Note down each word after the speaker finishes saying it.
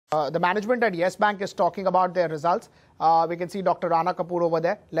The management at Yes Bank is talking about their results. We can see Dr. Rana Kapoor over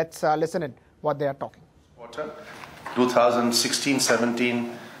there. Let's listen in what they are talking. Quarter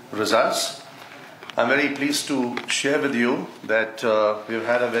 2016-17 results. I'm very pleased to share with you that we've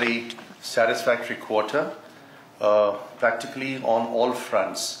had a very satisfactory quarter, practically on all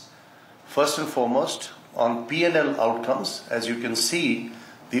fronts. First and foremost, on P&L outcomes, as you can see,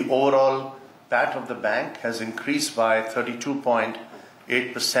 the overall PAT of the bank has increased by 32.8%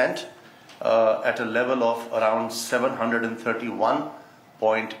 at a level of around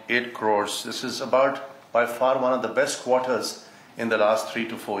 731.8 crores. This is about by far one of the best quarters in the last 3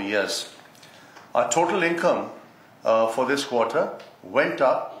 to 4 years. Our total income for this quarter went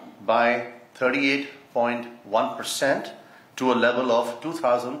up by 38.1% to a level of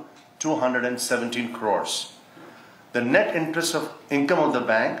 2,217 crores. The net interest of income of the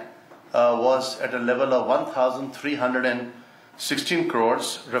bank was at a level of 1,316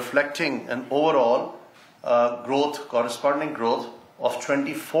 crores, reflecting an overall corresponding growth of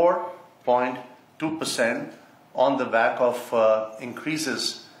 24.2% on the back of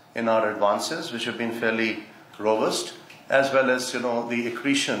increases in our advances, which have been fairly robust, as well as the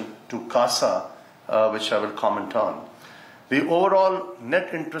accretion to CASA, which I will comment on. The overall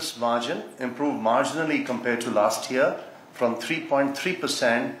net interest margin improved marginally compared to last year from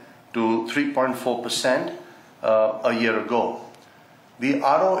 3.3% to 3.4% a year ago. The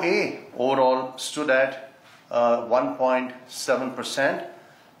ROA overall stood at 1.7%,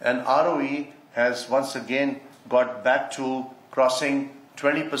 and ROE has once again got back to crossing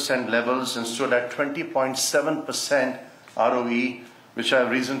 20% levels and stood at 20.7% ROE, which I have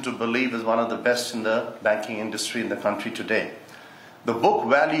reason to believe is one of the best in the banking industry in the country today. The book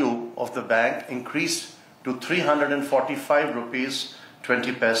value of the bank increased to 345 rupees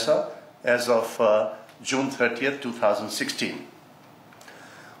 20 paisa as of June 30th, 2016.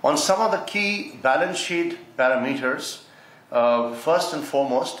 On some of the key balance sheet parameters, first and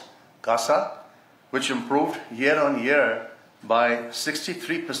foremost, CASA, which improved year on year by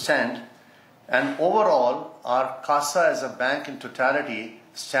 63%, and overall our CASA as a bank in totality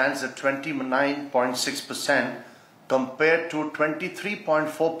stands at 29.6% compared to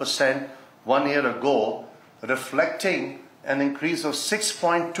 23.4% 1 year ago, reflecting an increase of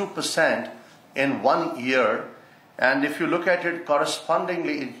 6.2% in 1 year. And if you look at it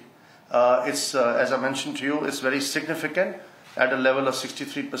correspondingly, it's as I mentioned to you, it's very significant at a level of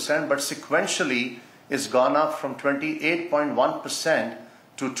 63%, but sequentially it's gone up from 28.1%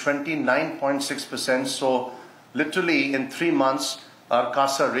 to 29.6%. So literally in 3 months, our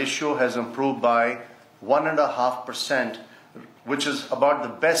CASA ratio has improved by 1.5%, which is about the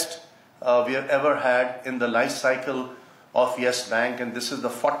best we have ever had in the life cycle of Yes Bank, and this is the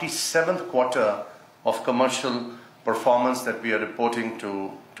 47th quarter of commercial performance that we are reporting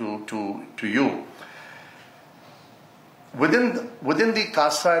to you. Within the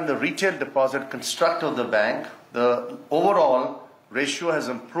CASA and the retail deposit construct of the bank, the overall ratio has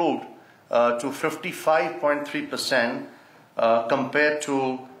improved to 55.3% compared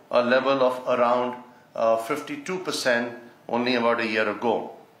to a level of around 52% only about a year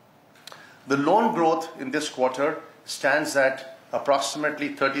ago. The loan growth in this quarter stands at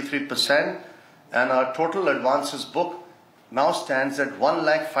approximately 33%, and our total advances book now stands at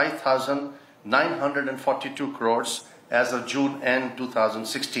 1,05,942 crores as of June end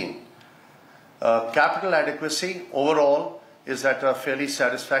 2016. Capital adequacy overall is at a fairly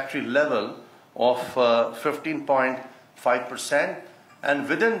satisfactory level of 15.5%, and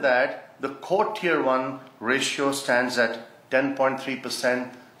within that the core tier 1 ratio stands at 10.3%,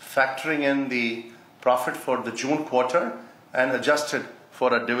 factoring in the profit for the June quarter and adjusted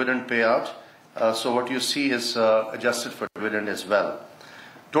for a dividend payout. So what you see is adjusted for dividend as well.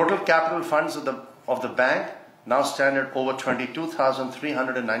 Total capital funds of the bank now stand at over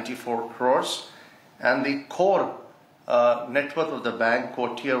 22,394 crores, and the core net worth of the bank,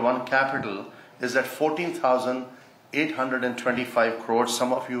 core tier 1 capital, is at 14,825 crores.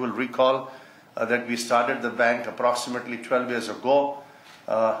 Some of you will recall that we started the bank approximately 12 years ago,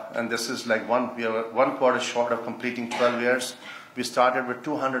 and this is like we are 1 quarter short of completing 12 years. We started with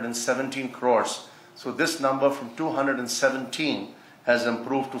 217 crores. So this number from 217 has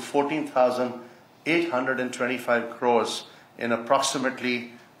improved to 14,825 crores in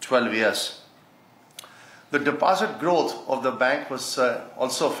approximately 12 years. The deposit growth of the bank was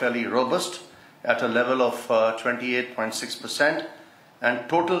also fairly robust at a level of 28.6%, and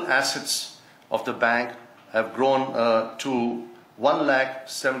total assets of the bank have grown to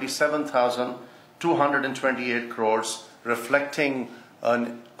 1,77,228 crores, reflecting a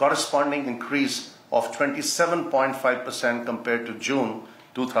corresponding increase of 27.5% compared to June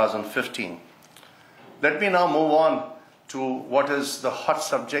 2015. Let me now move on to what is the hot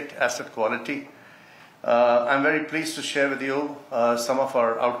subject, asset quality. I'm very pleased to share with you some of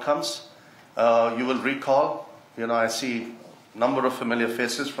our outcomes. You will recall, I see a number of familiar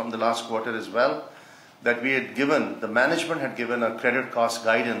faces from the last quarter as well, that the management had given a credit cost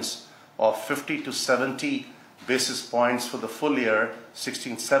guidance of 50 to 70 basis points for the full year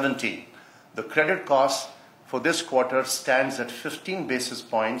 16-17. The credit cost for this quarter stands at 15 basis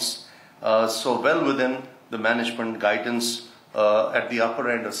points, so well within the management guidance at the upper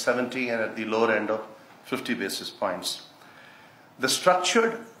end of 70 and at the lower end of 50 basis points. The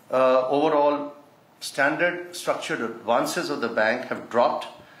overall standard structured advances of the bank have dropped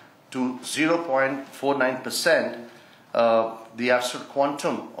to 0.49%. The absolute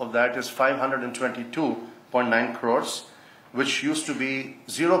quantum of that is 522.9 crores, which used to be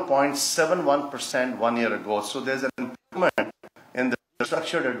 0.71% 1 year ago. So there's an improvement in the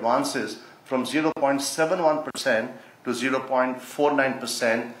structured advances from 0.71% to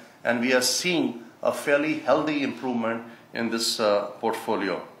 0.49%, and we are seeing a fairly healthy improvement in this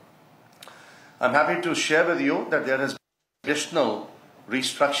portfolio. I'm happy to share with you that there has been additional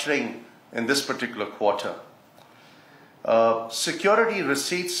restructuring in this particular quarter. Security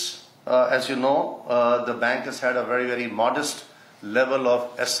receipts, as you know, the bank has had a very, very modest level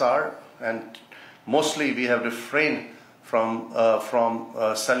of SR, and mostly we have refrained from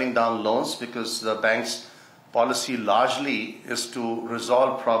selling down loans because the bank's policy largely is to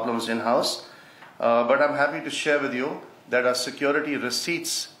resolve problems in-house. But I'm happy to share with you that our security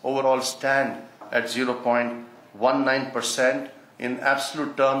receipts overall stand at 0.19%. In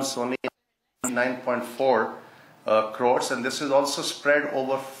absolute terms, only 9.4 crores, and this is also spread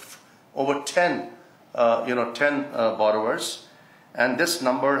over 10 borrowers. And this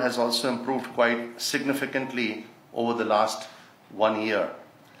number has also improved quite significantly over the last 1 year.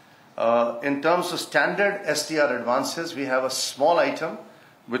 In terms of standard SDR advances, we have a small item,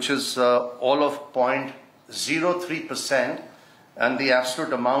 which is all of 0.03%, and the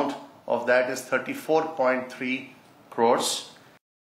absolute amount of that is 34.3 crores.